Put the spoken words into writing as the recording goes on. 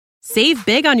Save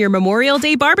big on your Memorial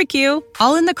Day barbecue,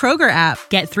 all in the Kroger app.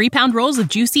 Get 3-pound rolls of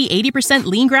juicy 80%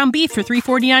 lean ground beef for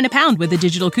 $3.49 a pound with a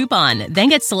digital coupon. Then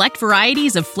get select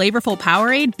varieties of flavorful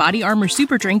Powerade, Body Armor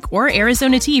Super Drink, or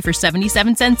Arizona tea for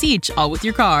 77 cents each, all with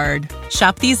your card.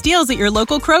 Shop these deals at your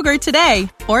local Kroger today,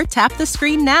 or tap the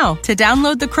screen now to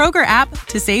download the Kroger app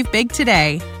to save big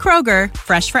today. Kroger,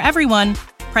 fresh for everyone.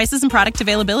 Prices and product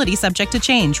availability subject to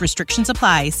change. Restrictions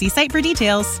apply. See site for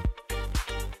details.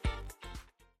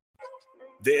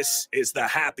 This is the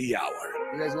Happy Hour.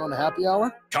 You guys going to happy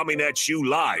hour? Coming at you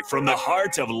live from the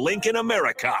heart of Lincoln,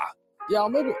 America. Yeah,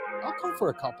 I'll come for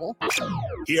a couple.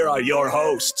 Here are your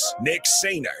hosts, Nick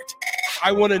Sainert.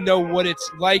 I want to know what it's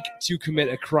like to commit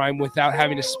a crime without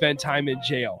having to spend time in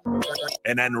jail.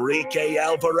 And Enrique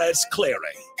Alvarez Clary.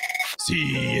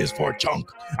 C is for chunk.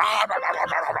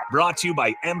 Brought to you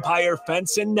by Empire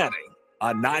Fence and Netting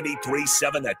on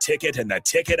 93.7 The Ticket and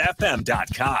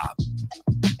theticketfm.com.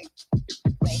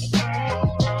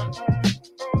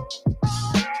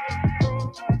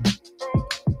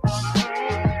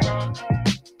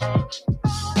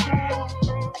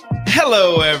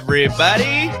 Hello,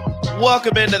 everybody.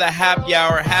 Welcome into the Happy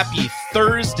Hour. Happy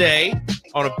Thursday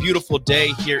on a beautiful day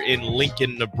here in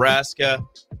Lincoln, Nebraska.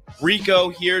 Rico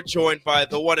here, joined by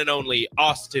the one and only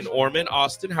Austin Orman.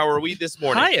 Austin, how are we this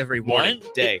morning? Hi, everyone. Morning,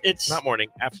 day. It's not morning,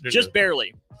 afternoon. Just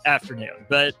barely afternoon,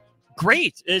 but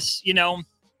great. It's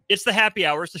the Happy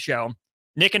Hour. It's the show.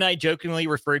 Nick and I jokingly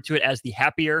referred to it as the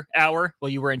happier hour while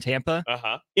you were in Tampa.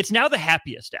 It's now the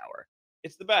happiest hour.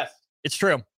 It's the best. It's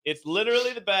true. It's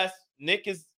literally the best. Nick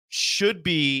should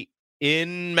be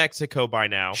in Mexico by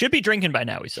now. Should be drinking by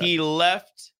now, he said. He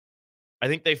left. I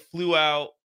think they flew out.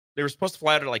 They were supposed to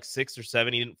fly out at like 6 or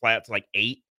 7. He didn't fly out to like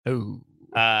 8. Oh.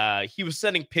 He was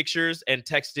sending pictures and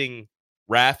texting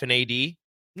Raph and AD.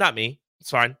 Not me.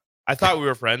 It's fine. I thought we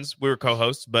were friends. We were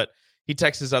co-hosts, but he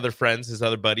texts his other friends, his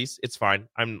other buddies. It's fine.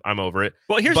 I'm over it.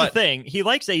 Well, here's the thing. He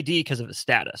likes AD because of his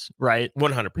status, right?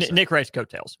 100%. Nick writes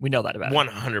coattails. We know that about him.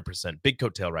 100%. Big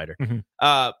coattail writer. Mm-hmm.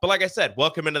 But like I said,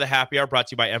 welcome into the Happy Hour, brought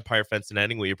to you by Empire Fence and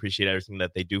Netting. We appreciate everything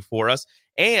that they do for us.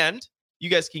 And you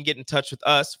guys can get in touch with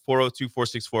us,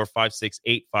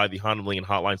 402-464-5685, the Honda Lincoln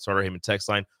Hotline, Starter Heyman text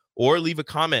line, or leave a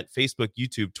comment, Facebook,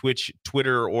 YouTube, Twitch,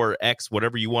 Twitter, or X,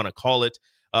 whatever you want to call it.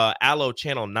 Allo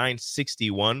Channel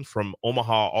 961 from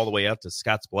Omaha all the way out to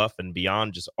Scottsbluff and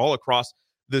beyond, just all across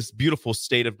this beautiful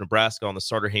state of Nebraska on the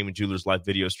Starter Heyman Jewelers live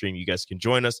video stream. You guys can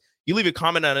join us. You leave a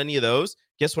comment on any of those,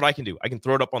 guess what I can do? I can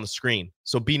throw it up on the screen.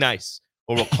 So be nice,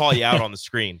 or we'll call you out on the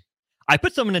screen. I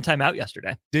put someone in timeout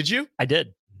yesterday. Did you? I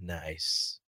did.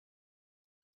 Nice.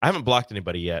 I haven't blocked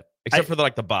anybody yet, except for the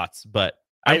bots, but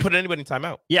I haven't put anybody in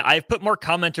timeout. Yeah, I've put more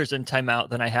commenters in timeout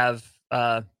than I have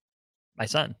my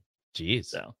son. Jeez.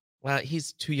 So, well,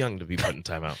 he's too young to be put in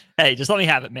timeout. Hey, just let me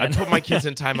have it, man. I put my kids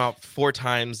in timeout 4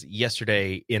 times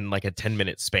yesterday in like a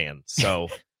 10-minute span. So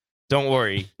don't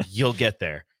worry, you'll get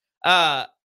there. Like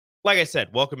I said,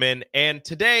 welcome in. And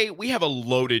today we have a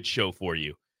loaded show for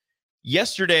you.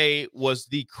 Yesterday was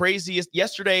the craziest.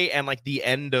 Yesterday and like the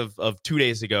end of 2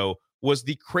 days ago was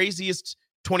the craziest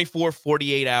 24,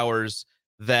 48 hours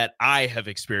that I have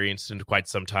experienced in quite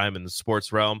some time in the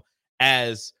sports realm,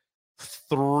 as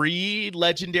 3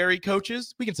 legendary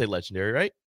coaches. We can say legendary,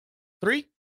 right? 3?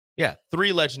 Yeah,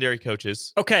 3 legendary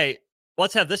coaches. Okay,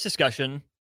 let's have this discussion.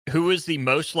 Who is the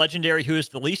most legendary? Who is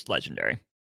the least legendary?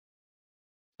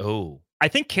 Oh. I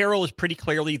think Carrol is pretty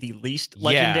clearly the least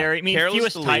legendary. I mean, Carroll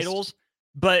fewest titles,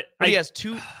 but he has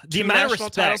two amount of national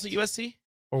titles at USC?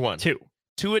 Or 1? 2.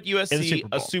 2 at USC,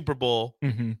 a Super Bowl.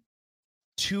 Mm-hmm.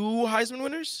 2 Heisman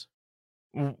winners?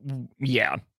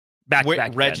 Yeah. Back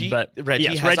Reggie, then, but Reggie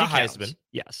yes, has Reggie a Heisman. Counts.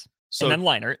 Yes. So and then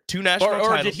Leinart. 2 national titles.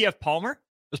 Or did he have Palmer?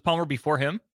 Was Palmer before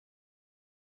him?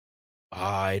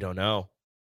 I don't know.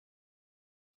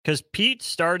 Because Pete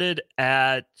started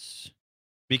at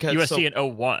USC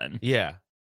in 01. Yeah.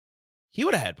 He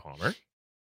would have had Palmer.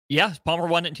 Yeah, Palmer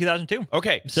won it in 2002.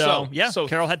 Okay. So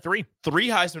Carrol had 3. 3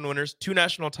 Heisman winners, 2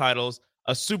 national titles,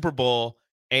 a Super Bowl,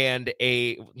 and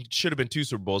should have been 2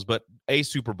 Super Bowls, but a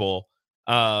Super Bowl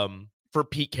for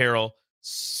Pete Carroll.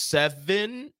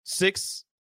 7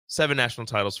 national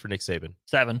titles for Nick Saban.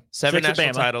 7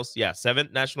 national titles. Yeah, 7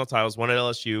 national titles, 1 at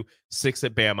LSU, 6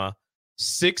 at Bama.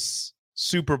 6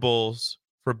 Super Bowls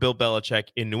for Bill Belichick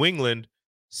in New England.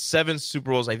 7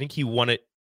 Super Bowls. I think he won it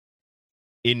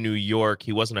in New York.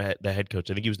 He wasn't the head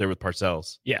coach. I think he was there with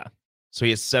Parcells. Yeah. So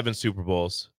he has 7 Super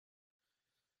Bowls.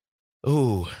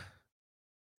 Ooh.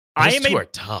 Those two are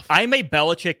tough. I'm a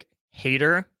Belichick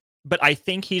hater, but I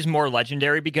think he's more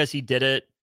legendary because he did it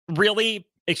really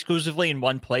exclusively in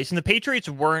one place. And the Patriots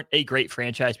weren't a great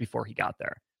franchise before he got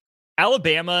there.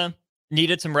 Alabama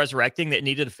needed some resurrecting, that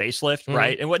needed a facelift,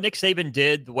 right? And what Nick Saban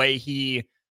did, the way he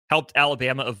helped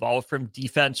Alabama evolve from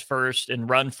defense first and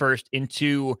run first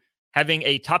into having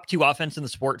a top 2 offense in the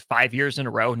sport 5 years in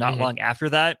a row, not long after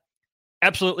that,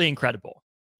 absolutely incredible.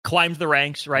 Climbed the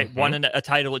ranks, right? Won a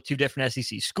title at 2 different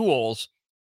SEC schools.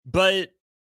 But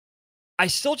I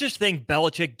still just think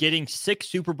Belichick getting 6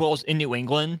 Super Bowls in New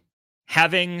England,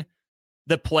 having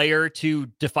the player to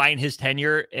define his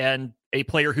tenure and a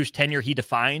player whose tenure he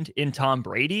defined in Tom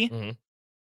Brady,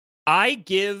 I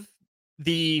give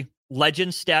the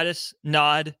legend status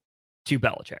nod to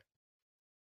Belichick.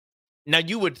 Now,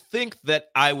 you would think that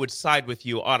I would side with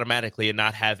you automatically and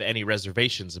not have any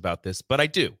reservations about this, but I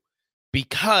do,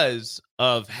 because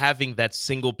of having that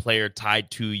single player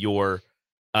tied to your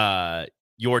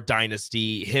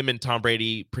dynasty. Him and Tom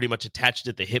Brady pretty much attached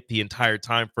at the hip the entire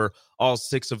time for all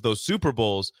 6 of those Super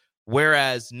Bowls,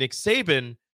 whereas Nick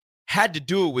Saban had to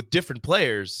do it with different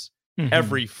players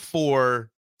every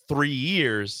 3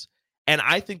 years. And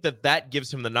I think that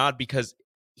gives him the nod, because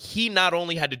he not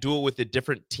only had to do it with a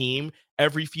different team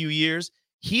every few years,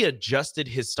 he adjusted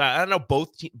his style. I don't know,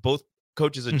 both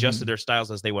coaches adjusted their styles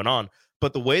as they went on,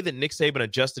 but the way that Nick Saban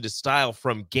adjusted his style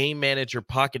from game manager,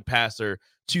 pocket passer,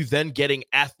 to then getting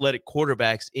athletic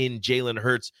quarterbacks in Jalen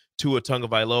Hurts, Tua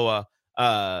Tagovailoa.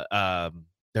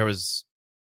 There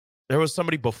was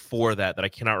somebody before that I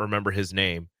cannot remember his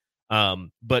name.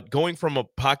 But going from a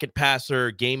pocket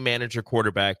passer, game manager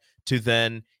quarterback to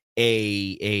then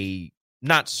a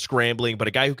not scrambling, but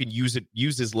a guy who can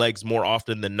use his legs more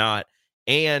often than not,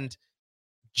 and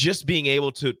just being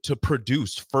able to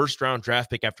produce first round draft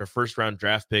pick after first round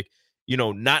draft pick,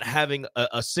 not having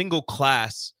a single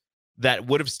class that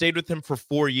would have stayed with him for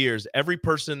 4 years. Every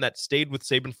person that stayed with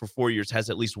Saban for 4 years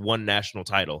has at least one national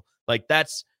title. Like that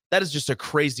is just a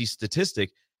crazy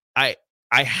statistic. I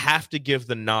have to give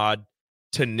the nod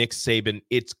to Nick Saban.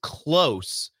 It's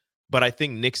close, but I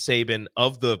think Nick Saban,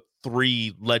 of the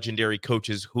 3 legendary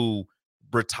coaches who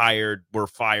retired, were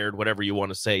fired, whatever you want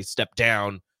to say, stepped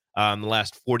down in the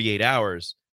last 48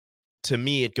 hours, to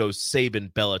me, it goes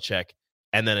Saban, Belichick,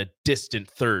 and then a distant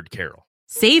third, Carrol.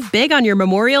 Save big on your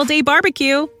Memorial Day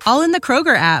barbecue, all in the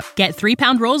Kroger app. Get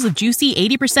 3-pound rolls of juicy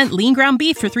 80% lean ground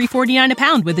beef for $3.49 a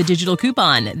pound with a digital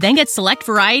coupon. Then get select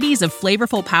varieties of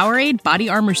flavorful Powerade, Body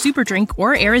Armor Super Drink,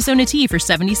 or Arizona tea for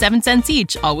 77 cents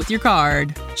each, all with your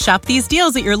card. Shop these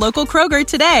deals at your local Kroger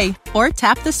today, or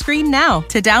tap the screen now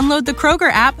to download the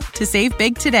Kroger app to save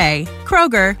big today.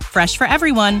 Kroger, fresh for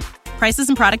everyone. Prices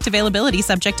and product availability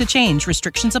subject to change.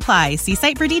 Restrictions apply. See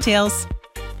site for details.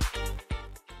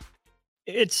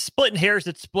 It's splitting hairs,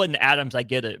 it's splitting atoms, I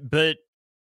get it. But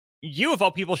you, of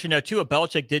all people, should know, too, what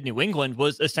Belichick did in New England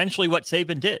was essentially what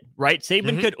Saban did, right?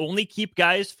 Saban could only keep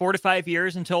guys 4 to 5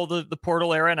 years until the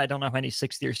portal era, and I don't know how many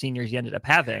 6th-year seniors he ended up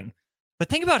having. But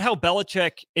think about how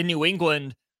Belichick in New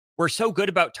England were so good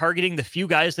about targeting the few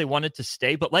guys they wanted to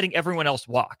stay, but letting everyone else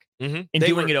walk and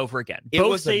doing it over again. It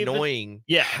was annoying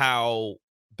how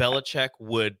Belichick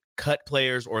would cut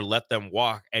players or let them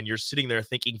walk, and you're sitting there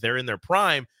thinking they're in their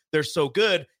prime, they're so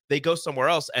good, they go somewhere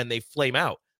else and they flame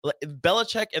out.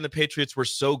 Belichick and the Patriots were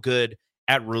so good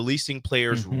at releasing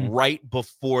players right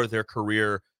before their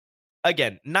career,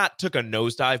 again, not took a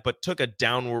nosedive, but took a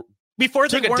downward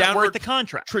worth the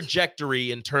contract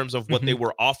trajectory in terms of what they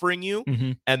were offering you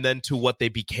and then to what they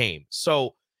became.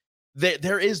 So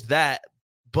there is that.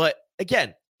 But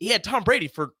again, he had Tom Brady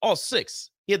for all 6.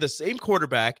 He had the same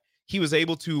quarterback. He was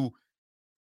able to,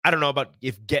 I don't know about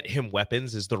if get him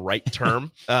weapons is the right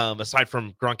term, aside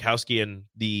from Gronkowski and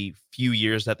the few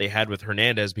years that they had with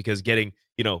Hernandez, because getting,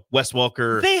 Wes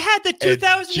Welker. They had the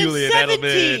 2007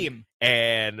 team.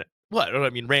 And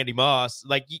Randy Moss.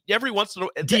 Like every once in a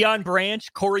while. Deion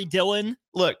Branch, Corey Dillon.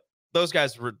 Look, those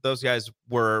guys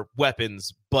were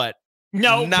weapons, but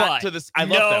not to this. I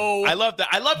love that.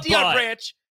 I love Deion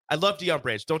Branch. I love Deion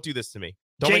Branch. Don't do this to me.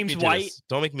 James White.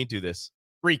 Don't make me do this.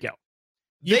 Rico.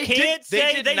 They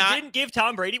didn't give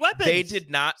Tom Brady weapons. They did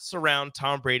not surround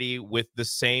Tom Brady with the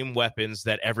same weapons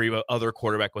that every other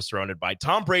quarterback was surrounded by.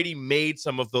 Tom Brady made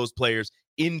some of those players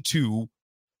into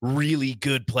really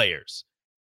good players.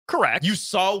 Correct. You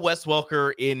saw Wes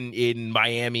Welker in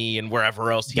Miami and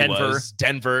wherever else he was.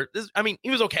 Denver. He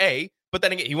was okay, but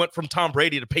then again, he went from Tom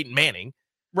Brady to Peyton Manning.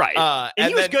 Right. And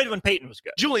he was good when Peyton was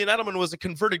good. Julian Edelman was a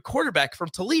converted quarterback from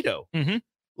Toledo.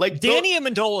 Like Danny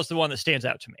Amendola is the one that stands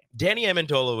out to me. Danny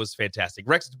Amendola was fantastic.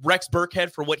 Rex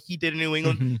Burkhead, for what he did in New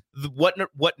England, what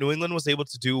New England was able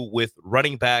to do with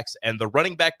running backs and the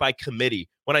running back by committee.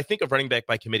 When I think of running back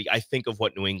by committee, I think of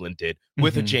what New England did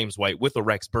with a James White, with a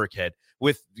Rex Burkhead,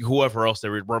 with whoever else they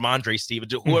were, Ramondre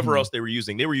Stevens, whoever else they were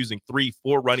using. They were using 3-4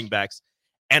 running backs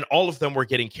And all of them were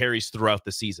getting carries throughout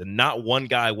the season. Not one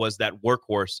guy was that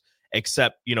workhorse,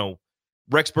 except,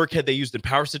 Rex Burkhead they used in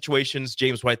power situations,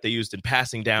 James White they used in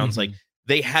passing downs. Like,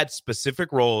 they had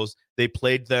specific roles. They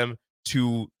played them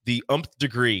to the umpth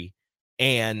degree.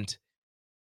 And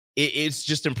it's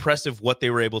just impressive what they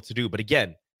were able to do. But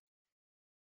again,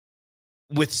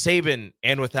 with Saban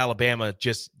and with Alabama,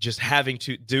 just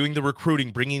doing the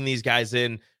recruiting, bringing these guys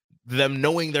in, them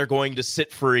knowing they're going to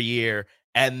sit for a year,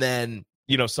 and then,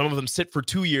 some of them sit for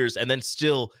 2 years, and then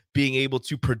still being able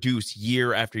to produce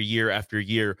year after year after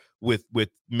year with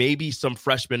maybe some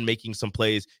freshmen making some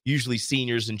plays, usually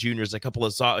seniors and juniors, a couple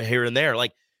of here and there.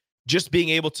 Like, just being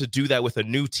able to do that with a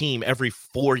new team every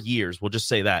 4 years, we'll just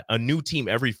say that, a new team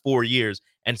every 4 years,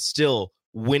 and still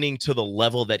winning to the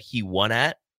level that he won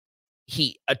at,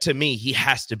 to me, he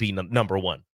has to be number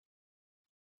one.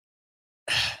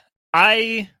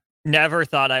 I never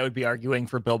thought I would be arguing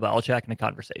for Bill Belichick in a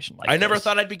conversation like this. I never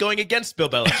thought I'd be going against Bill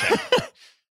Belichick.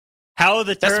 How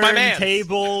the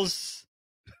turntables.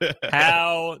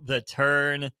 How the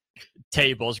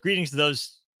turntables. Greetings to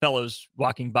those fellows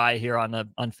walking by here on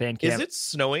fan cam. Is it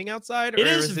snowing outside? It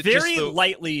is very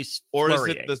lightly flurrying. Or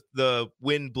is it the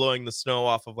wind blowing the snow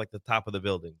off of like the top of the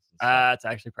building? That's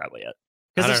actually probably it.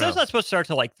 Because the snow's not supposed to start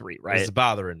till like 3, right? It's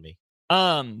bothering me.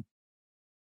 My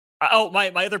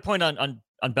other point on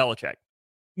Belichick.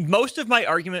 Most of my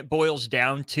argument boils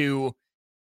down to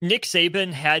Nick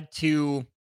Saban had to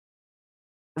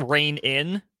rein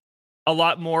in a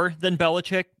lot more than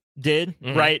Belichick did,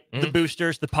 right? The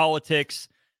boosters, the politics,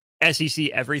 SEC,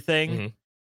 everything.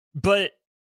 But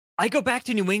I go back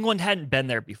to New England hadn't been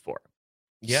there before.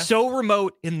 Yeah. So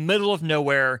remote in the middle of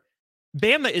nowhere.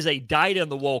 Bama is a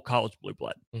dyed-in-the-wool college blue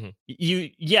blood.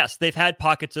 Yes, they've had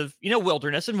pockets of,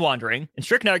 wilderness and wandering, and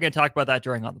Strick and I are going to talk about that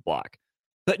during On the Block.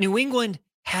 But New England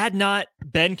had not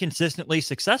been consistently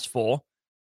successful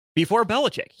before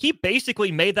Belichick. He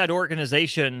basically made that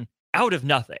organization out of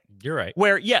nothing. You're right.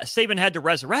 Where, yes, Saban had to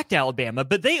resurrect Alabama,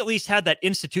 but they at least had that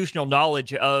institutional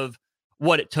knowledge of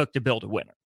what it took to build a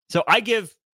winner. So I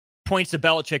give points to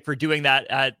Belichick for doing that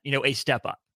at, a step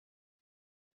up.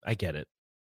 I get it.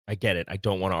 I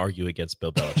don't want to argue against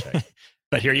Bill Belichick.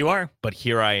 But here you are. But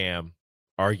here I am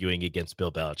arguing against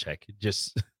Bill Belichick.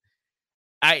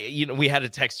 We had a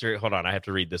texter. Hold on. I have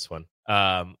to read this one.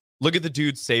 Look at the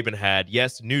dudes Saban had.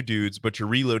 Yes, new dudes, but you're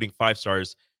reloading 5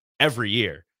 stars every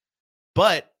year.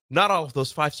 But not all of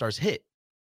those 5 stars hit.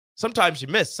 Sometimes you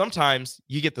miss. Sometimes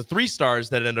you get the 3 stars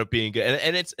that end up being good.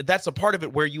 And that's a part of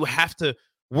it where you have to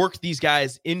work these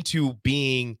guys into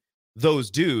being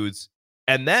those dudes.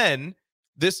 And then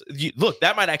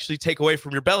that might actually take away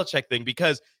from your Belichick thing,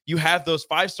 because you have those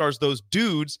 5 stars, those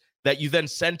dudes that you then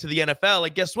send to the NFL.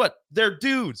 And guess what? They're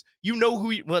dudes. You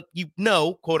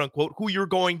know quote unquote, who you're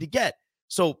going to get.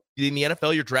 So in the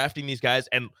NFL, you're drafting these guys.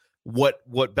 And what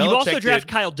Belichick you also draft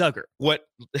Kyle Duggar. What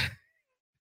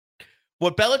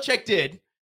Belichick did,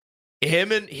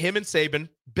 him and Saban,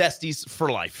 besties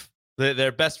for life.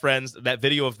 They're best friends. That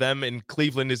video of them in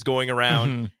Cleveland is going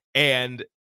around, and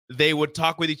they would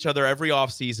talk with each other every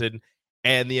offseason,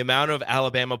 and the amount of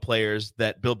Alabama players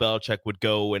that Bill Belichick would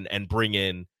go and bring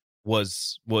in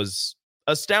was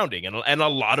astounding, and a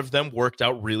lot of them worked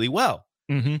out really well.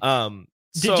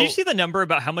 Did you see the number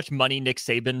about how much money Nick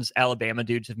Saban's Alabama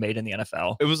dudes have made in the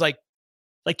NFL? It was like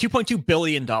 $2.2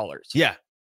 billion. Yeah.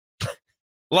 A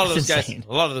lot of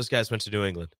those guys went to New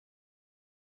England.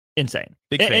 Insane.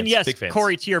 Big fans. And yes, big fans.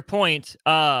 Corey, to your point,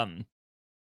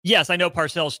 yes, I know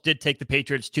Parcells did take the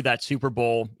Patriots to that Super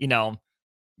Bowl,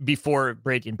 before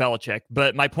Brady and Belichick.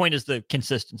 But my point is the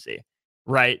consistency,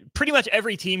 right? Pretty much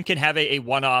every team can have a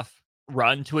one-off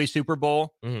run to a Super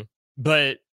Bowl.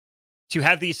 But to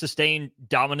have the sustained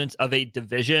dominance of a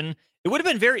division, it would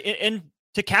have been and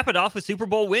to cap it off with Super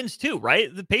Bowl wins too,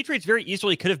 right? The Patriots very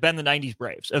easily could have been the 90s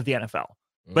Braves of the NFL,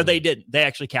 but they didn't. They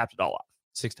actually capped it all off.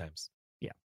 6 times.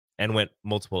 Yeah. And went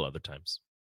multiple other times.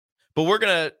 But we're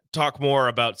going to talk more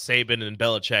about Saban and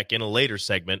Belichick in a later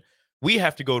segment. We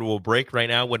have to go to a break right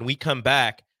now. When we come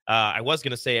back, I was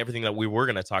going to say everything that we were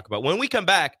going to talk about. When we come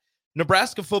back,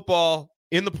 Nebraska football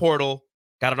in the portal.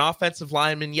 Got an offensive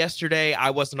lineman yesterday.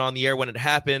 I wasn't on the air when it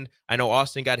happened. I know I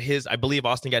believe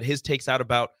Austin got his takes out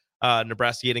about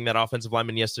Nebraska getting that offensive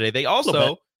lineman yesterday. They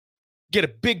also get a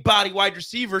big body wide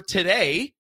receiver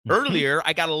today. Earlier,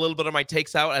 I got a little bit of my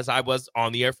takes out as I was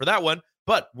on the air for that one.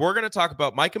 But we're going to talk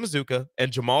about Micah Mazuka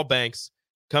and Jamal Banks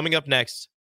coming up next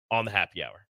on the Happy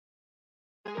Hour.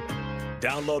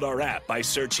 Download our app by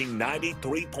searching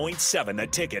 93.7 The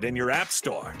Ticket in your app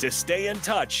store to stay in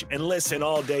touch and listen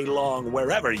all day long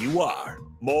wherever you are.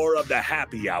 More of the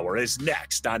happy hour is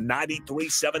next on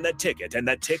 93.7 The Ticket and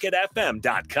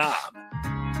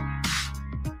theticketfm.com.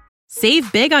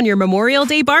 Save big on your Memorial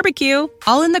Day barbecue,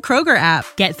 all in the Kroger app.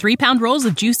 Get 3-pound rolls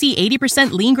of juicy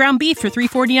 80% lean ground beef for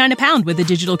 $3.49 a pound with a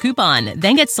digital coupon.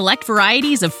 Then get select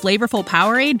varieties of flavorful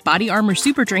Powerade, Body Armor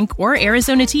Super Drink, or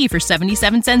Arizona tea for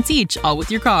 77 cents each, all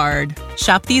with your card.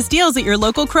 Shop these deals at your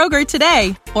local Kroger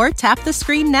today, or tap the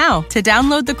screen now to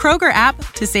download the Kroger app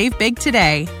to save big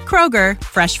today. Kroger,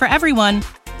 fresh for everyone.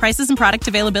 Prices and product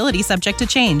availability subject to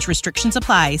change. Restrictions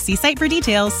apply. See site for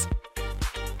details.